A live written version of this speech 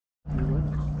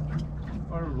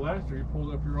I remember last year he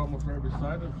pulled up here almost right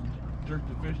beside us, jerked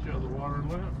the fish out of the water and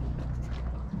left.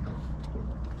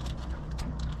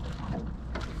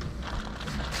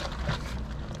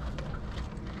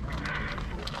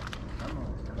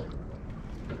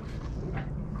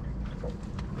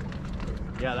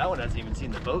 Yeah, that one hasn't even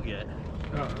seen the boat yet.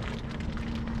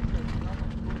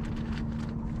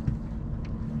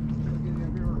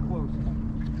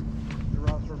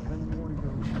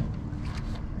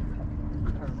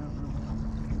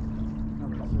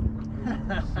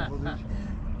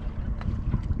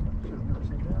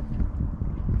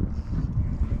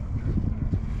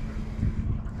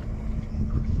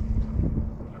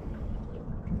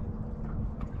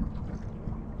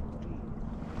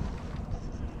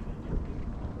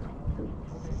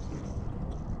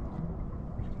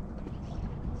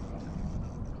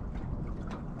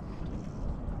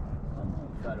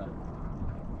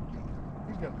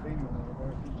 He's got a baby on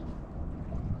over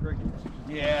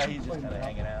there. Yeah, he's just kind of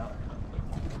hanging out.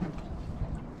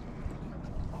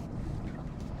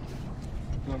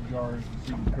 Some jars and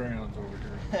some crayons over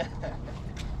here.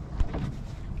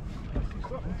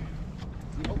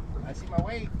 Oh, I see my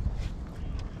weight.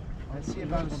 I see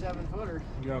about a 7-footer.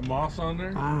 You got moss on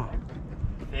there? Wow.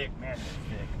 Thick, man,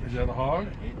 they're thick. Is that a hog?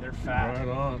 They're fat. Right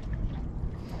on.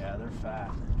 Yeah, they're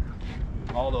fat.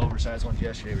 All the oversized ones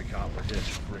yesterday we caught were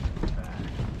just freaking fat.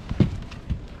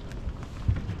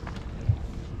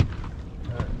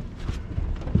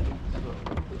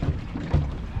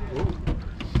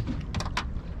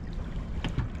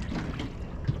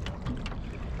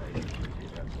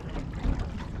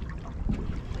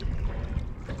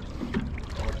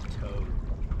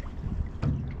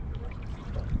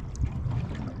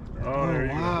 Oh, there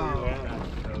you wow.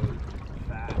 go.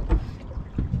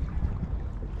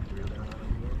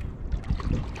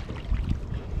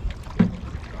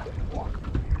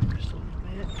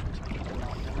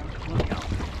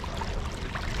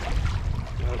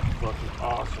 That's fucking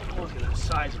awesome. Look at the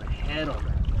size of the head on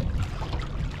that.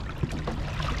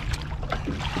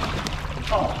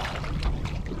 Oh.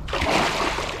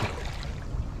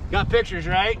 Got pictures,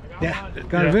 right? Yeah,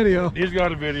 got a video. He's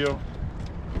got a video.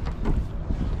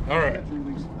 All right.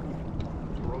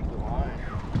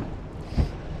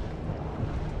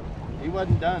 He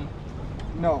wasn't done.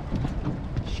 No.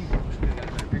 Shoot, we got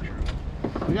a better picture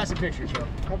of him. We got some pictures, though.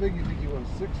 How big do you think he was?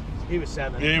 6? He was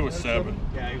 7. Yeah, he was 7.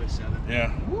 Yeah, he was 7.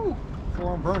 Yeah. Woo!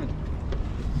 Forearm burning.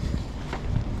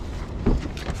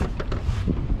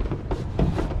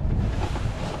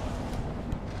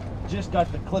 Just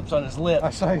got the clips on his lip. I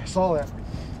saw that.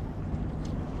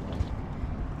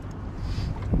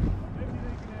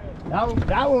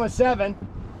 That one was 7.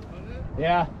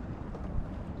 Yeah.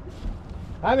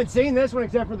 I haven't seen this one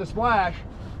except for the splash.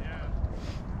 Yeah.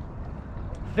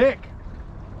 Thick.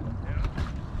 Yeah.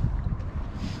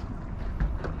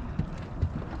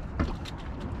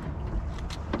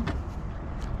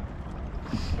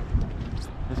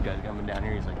 This guy's coming down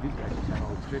here. He's like, these guys just have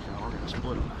all these fish and we're gonna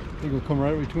split them. He will come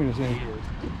right between us. He Eh? is.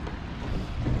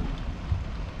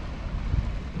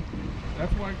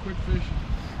 That's why I quit fishing.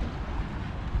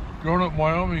 Growing up in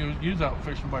Wyoming, you was out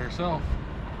fishing by yourself.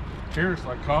 Here it's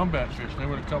like combat fishing. They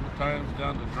went a couple times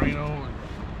down to Drano and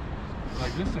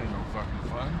like, this ain't no fucking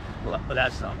fun. Well, but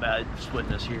that's not bad.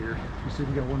 Splitting us here. You said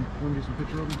you got one decent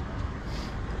picture of him?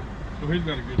 So he's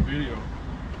got a good video.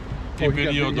 He Oh, he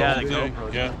got videoed the yeah, whole the thing.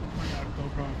 GoPros, Yeah. I got a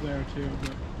GoPro up there too,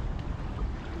 but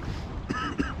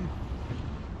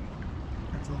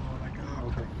that's all I got.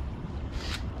 Okay.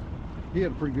 He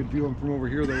had a pretty good view of him from over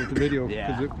here though with the video.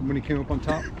 Yeah. Because when he came up on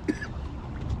top.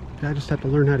 I just have to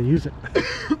learn how to use it.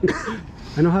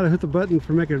 I know how to hit the button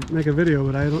for make a video,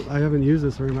 but I haven't used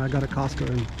this very much. I got a Costco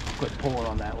and Quit pulling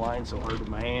on that line so hard with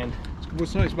my hand.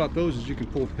 What's nice about those is you can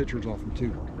pull pictures off them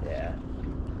too. Yeah.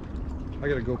 I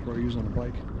got a GoPro I use on a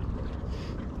bike.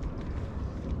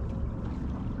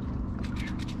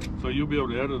 So you'll be able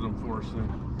to edit them for us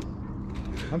then.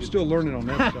 I'm still learning on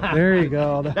that stuff. there you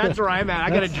go. That's where I'm at. I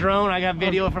got a drone. I got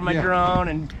video from my Yeah. drone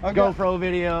and I've got- GoPro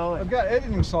video. I've got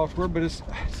editing software, but it's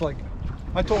like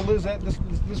I told Liz that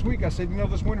this week. I said, you know,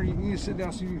 this winter you need to sit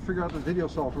down so you can figure out the video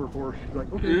software for her. She's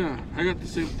like, okay. Yeah, I got the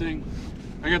same thing.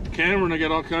 I got the camera and I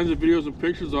got all kinds of videos and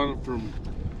pictures on it from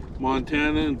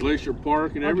Montana and Glacier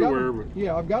Park and everywhere. But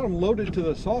Yeah, I've got them loaded to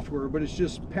the software, but it's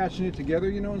just patching it together,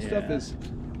 you know, and stuff. Yeah. Is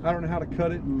I don't know how to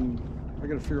cut it, and I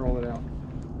got to figure all that out.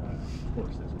 Of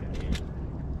course, this guy is.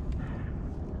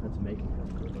 That's making them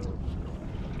for the boat.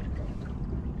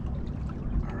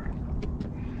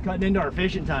 Cutting into our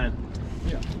fishing time.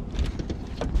 Yeah.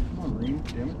 Come on, Reem,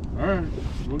 damn it. all right,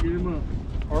 we'll get him up.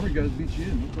 Army guys beat you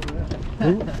in. Look at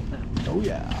that. Oh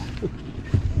yeah.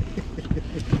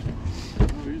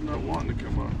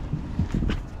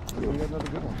 another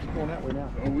good one. He's going that way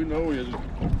now. Oh, we know he is.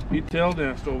 He tail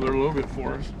danced over there a little bit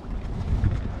for us.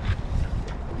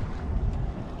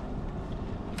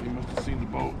 He must have seen the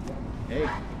boat. Hey,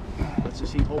 let's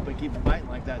just keep hoping, keep biting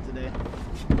like that today.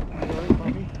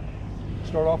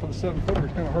 Start off with a 7-footer.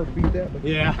 It's kind of hard to beat that, but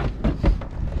Yeah.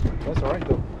 that's all right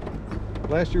though.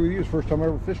 Last year with you was the first time I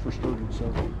ever fished for sturgeon, so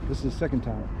this is the second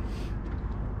time.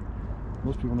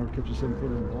 Most people never catch a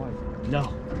 7-footer in their life.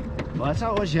 No. Well, that's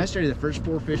how it was yesterday. The first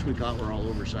 4 fish we caught were all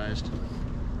oversized.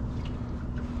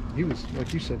 He was,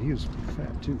 like you said, he was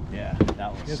fat too. Yeah,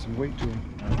 that was. He had some weight to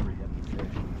him. That was a pretty heavy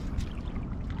fish.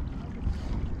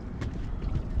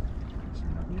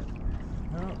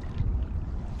 No.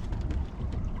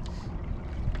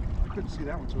 I couldn't see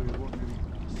that one until he was what, maybe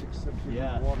 6, 7 feet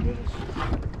Yeah, in the water. it was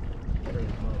very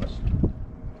close.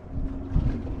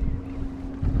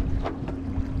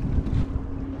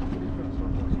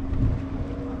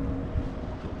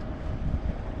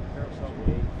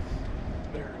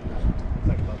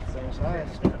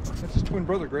 That's his twin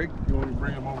brother, Greg. You want to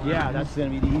bring him over there? Yeah, that's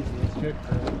going to be the easiest trick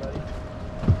for everybody.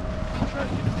 Try to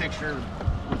get a picture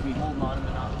with me holding on him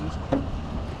and not losing him.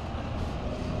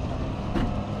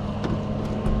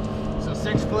 So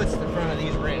 6 foot's the front of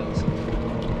these rims.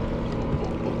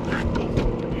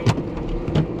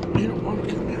 You don't want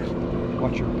to come here.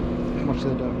 Watch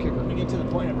that kicker. When you get to the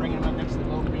point of bringing him up next to the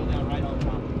boat, reel down right on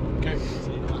top. Okay.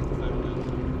 So you don't have to fight him down.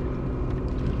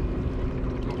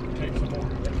 Take some more. Go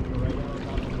right down on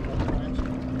top of the boat lines.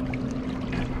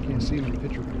 Can't see him in the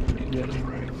picture. Yeah, that's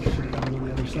right. On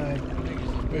the other side.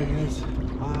 There he is.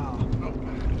 Wow.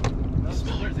 That's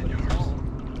smaller than yours.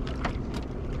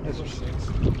 That's a 6.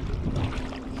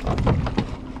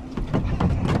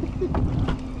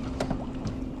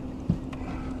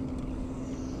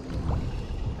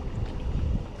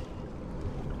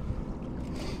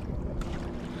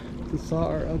 You saw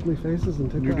our ugly faces and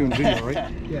took You're off. doing video,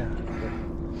 right? Yeah.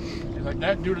 He's like,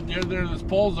 that dude at the end there, this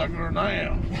pole's uglier than I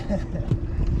am.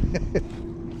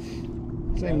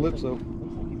 Same lips though.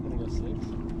 Looks like he's gonna go 6.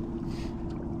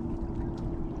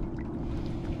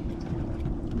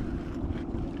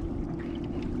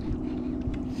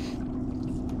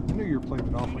 I knew you were playing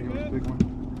it off like it was a big one.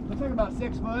 Looks like about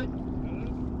 6 foot.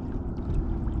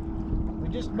 We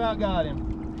just about got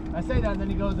him. I say that and then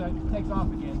he goes and takes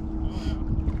off again.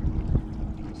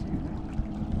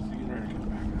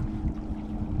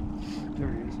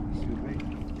 There he is. See the bait.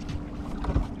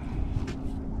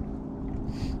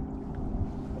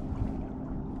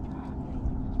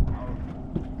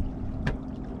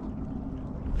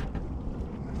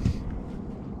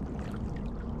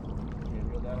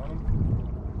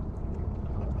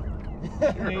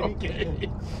 You're okay.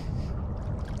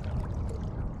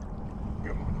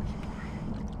 Come on.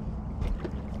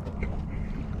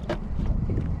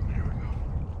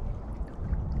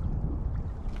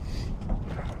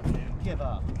 Give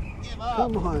up. Give up.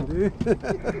 Come on, dude.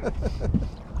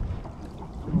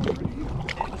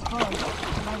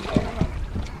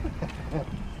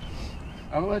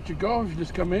 I'll let you go if you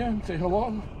just come in and say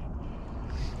hello.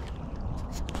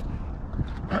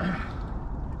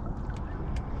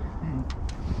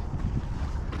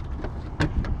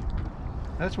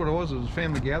 That's what it was. It was a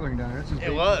family gathering down there. That's his It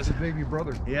baby, was. his baby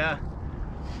brother. Yeah.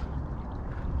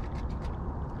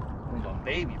 Well, a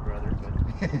baby brother, but.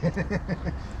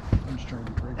 I'm just trying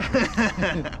to be great.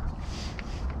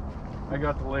 I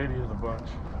got the lady of the bunch.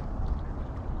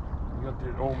 You got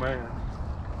the old man.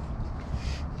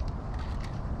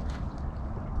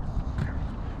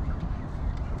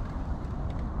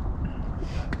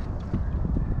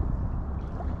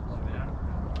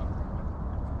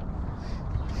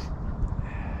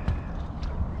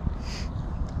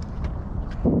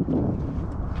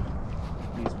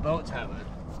 These boats have an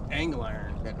angle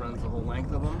iron that runs the whole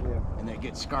length of them, Yeah. and they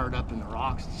get scarred up in the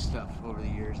rocks and stuff over the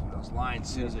years. And those lines,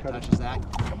 as soon as it Cut it. touches that,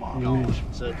 come on, goes.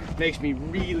 So it makes me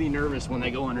really nervous when they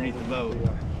go underneath the boat.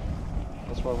 Yeah.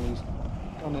 That's why when he's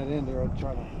on that end there, I'd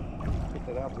try to put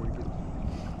that out there to get.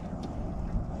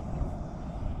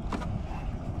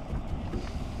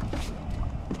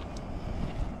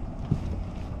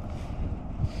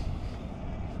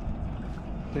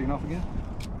 Taking off again?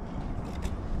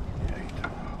 Yeah, he took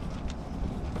off.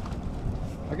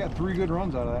 I got 3 good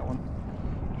runs out of that one.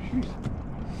 Jeez.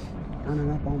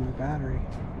 Running up on my battery.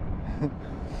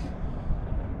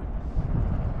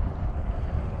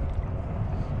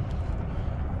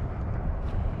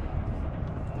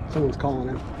 Someone's calling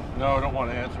him. No, I don't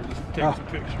want to answer. Just take Oh. some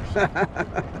pictures.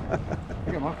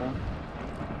 I got my phone.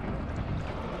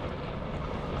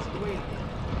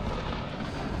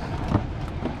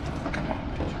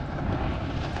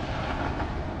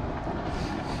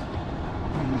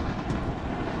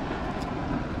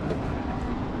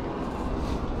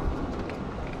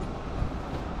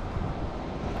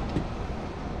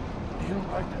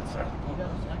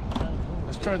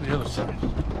 try the other side.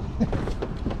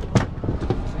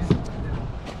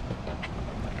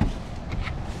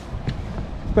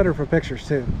 It's better for pictures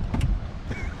too.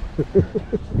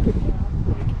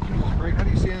 Great. How do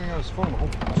you see anything on his phone? The whole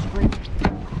screen.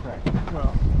 Cracked.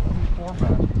 Well,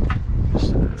 format.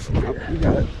 You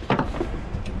got it.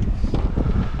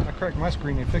 I cracked my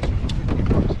screen. They fixed it for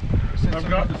 $15. I've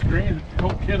got the screen, the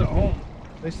whole kid at home.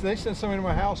 They sent somebody to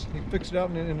my house. He fixed it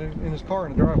out in his car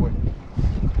in the driveway.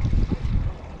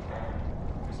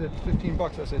 I said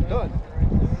 $15. I said done.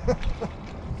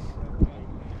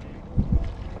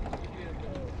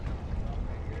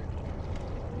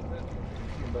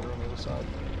 Even better on the other side.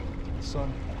 The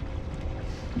sun.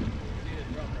 I'm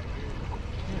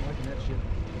liking that shit.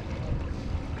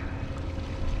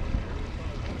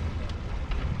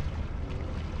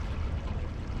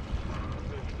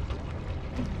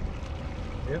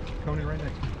 Yep, Coney right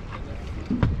next to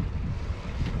me.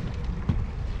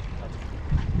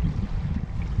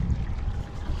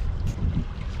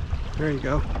 There you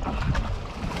go.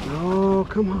 Oh,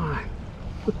 come on.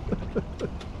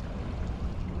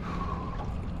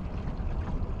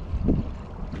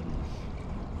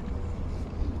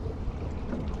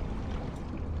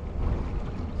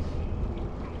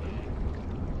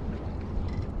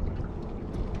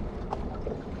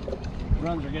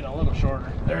 Runs are getting a little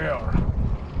shorter. There they are.